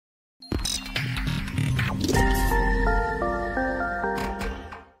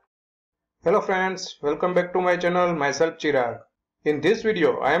Hello friends, welcome back to my channel, myself Chirag. In this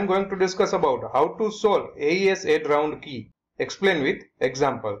video, I am going to discuss about how to solve AES Add Round Key, explain with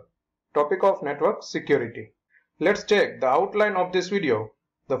example. Topic of network security. Let's check the outline of this video.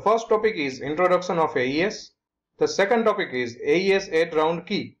 The first topic is Introduction of AES. The second topic is AES Add Round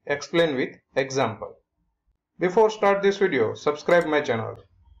Key, explain with example. Before start this video, subscribe my channel.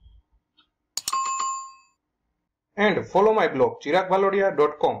 And follow my blog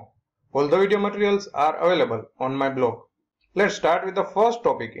chiragbhalodia.com. All the video materials are available on my blog. Let's start with the first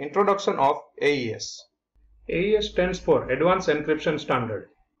topic, Introduction of AES. AES stands for Advanced Encryption Standard.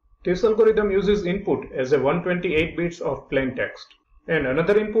 This algorithm uses input as a 128 bits of plain text. And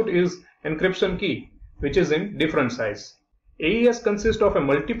another input is encryption key, which is in different size. AES consists of a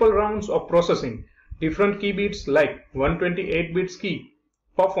multiple rounds of processing. Different key bits like 128 bits key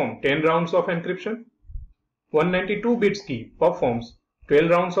perform 10 rounds of encryption. 192 bits key performs 12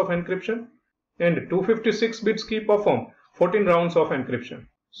 rounds of encryption, and 256 bits key perform 14 rounds of encryption.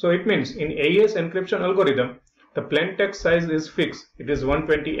 So it means in AES encryption algorithm, the plain text size is fixed, it is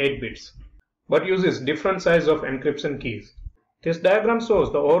 128 bits, but uses different size of encryption keys. This diagram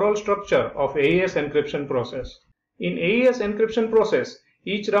shows the overall structure of AES encryption process. In AES encryption process,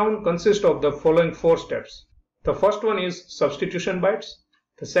 each round consists of the following 4 steps. The first one is substitution bytes,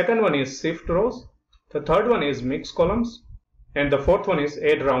 the second one is shift rows, the third one is mix columns, and the fourth one is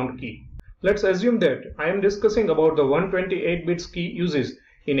add round key. Let's assume that I am discussing about the 128 bits key uses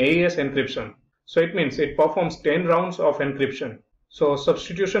in AES encryption. So it means it performs 10 rounds of encryption. So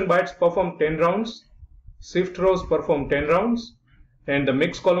substitution bytes perform 10 rounds, shift rows perform 10 rounds, and the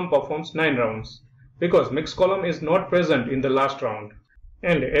mix column performs 9 rounds, because mix column is not present in the last round.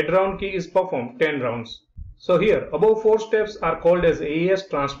 And add round key is performed 10 rounds. So here above 4 steps are called as AES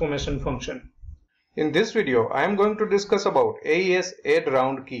transformation function. In this video, I am going to discuss about AES Add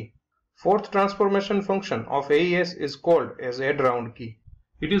Round Key. Fourth transformation function of AES is called as Add Round Key.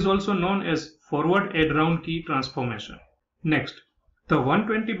 It is also known as Forward Add Round Key transformation. Next, the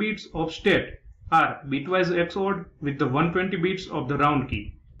 120 bits of state are bitwise XORed with the 120 bits of the round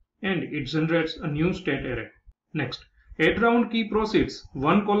key, and it generates a new state array. Next, Add Round Key proceeds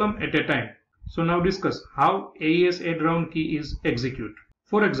one column at a time. So now discuss how AES Add Round Key is executed.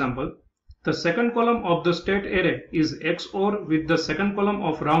 For example, the second column of the state array is XOR with the second column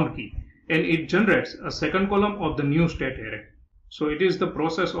of round key, and it generates a second column of the new state array. So it is the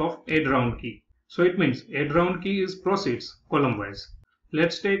process of add round key. So it means add round key proceeds column wise.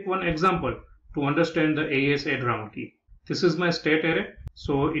 Let's take one example to understand the AES add round key. This is my state array.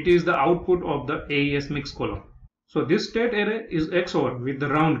 So it is the output of the AES mix column. So this state array is XOR with the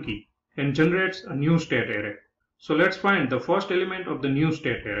round key and generates a new state array. So let's find the first element of the new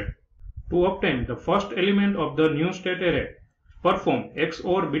state array. To obtain the first element of the new state array, perform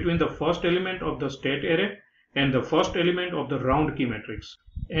XOR between the first element of the state array and the first element of the round key matrix.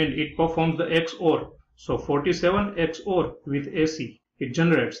 And it performs the XOR. So 47 XOR with AC. It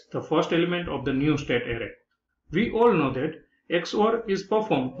generates the first element of the new state array. We all know that XOR is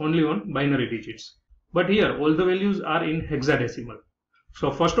performed only on binary digits. But here all the values are in hexadecimal.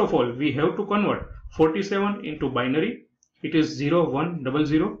 So first of all, we have to convert 47 into binary. It is 0100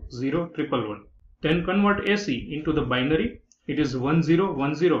 0111. Then convert AC into the binary. It is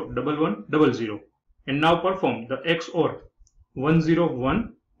 10101100. And now perform the XOR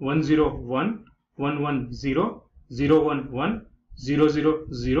 101 101 110 011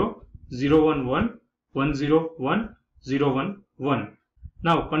 000 011 101 011.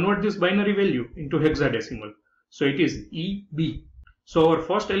 Now convert this binary value into hexadecimal. So it is EB. So our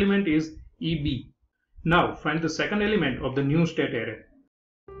first element is EB. Now find the second element of the new state array.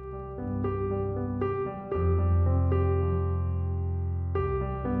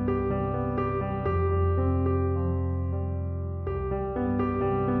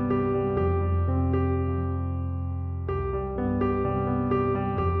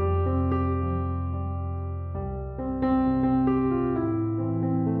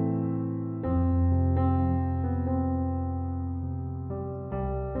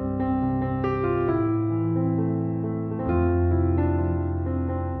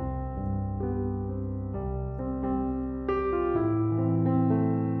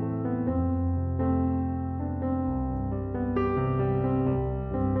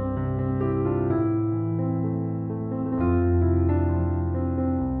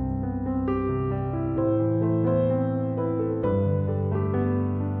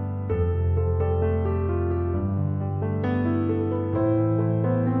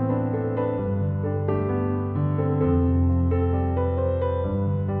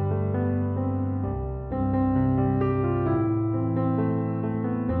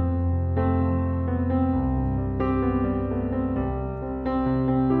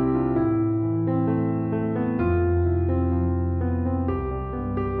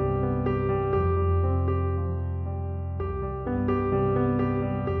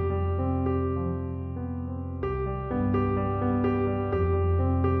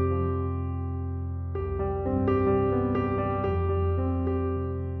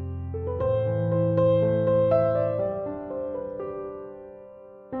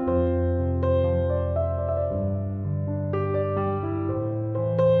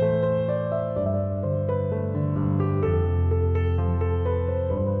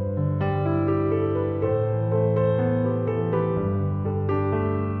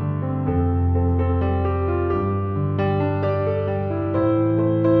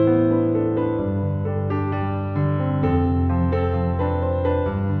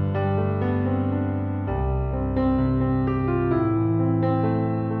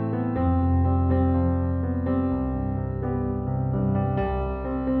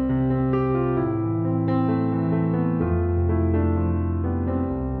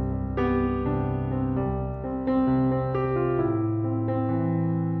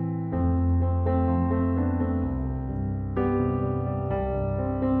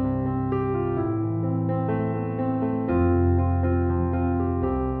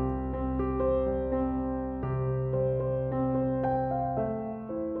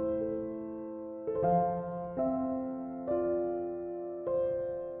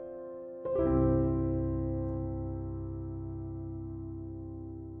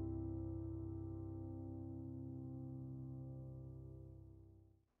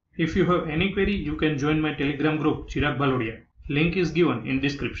 If you have any query, you can join my Telegram group Chirag Bhalodia. Link is given in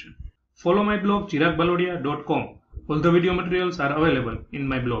description. Follow my blog chiragbhalodia.com. All the video materials are available in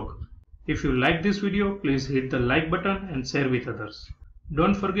my blog. If you like this video, please hit the like button and share with others.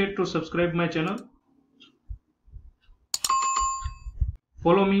 Don't forget to subscribe my channel.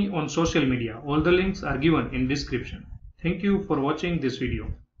 Follow me on social media. All the links are given in description. Thank you for watching this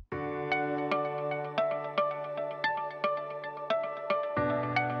video.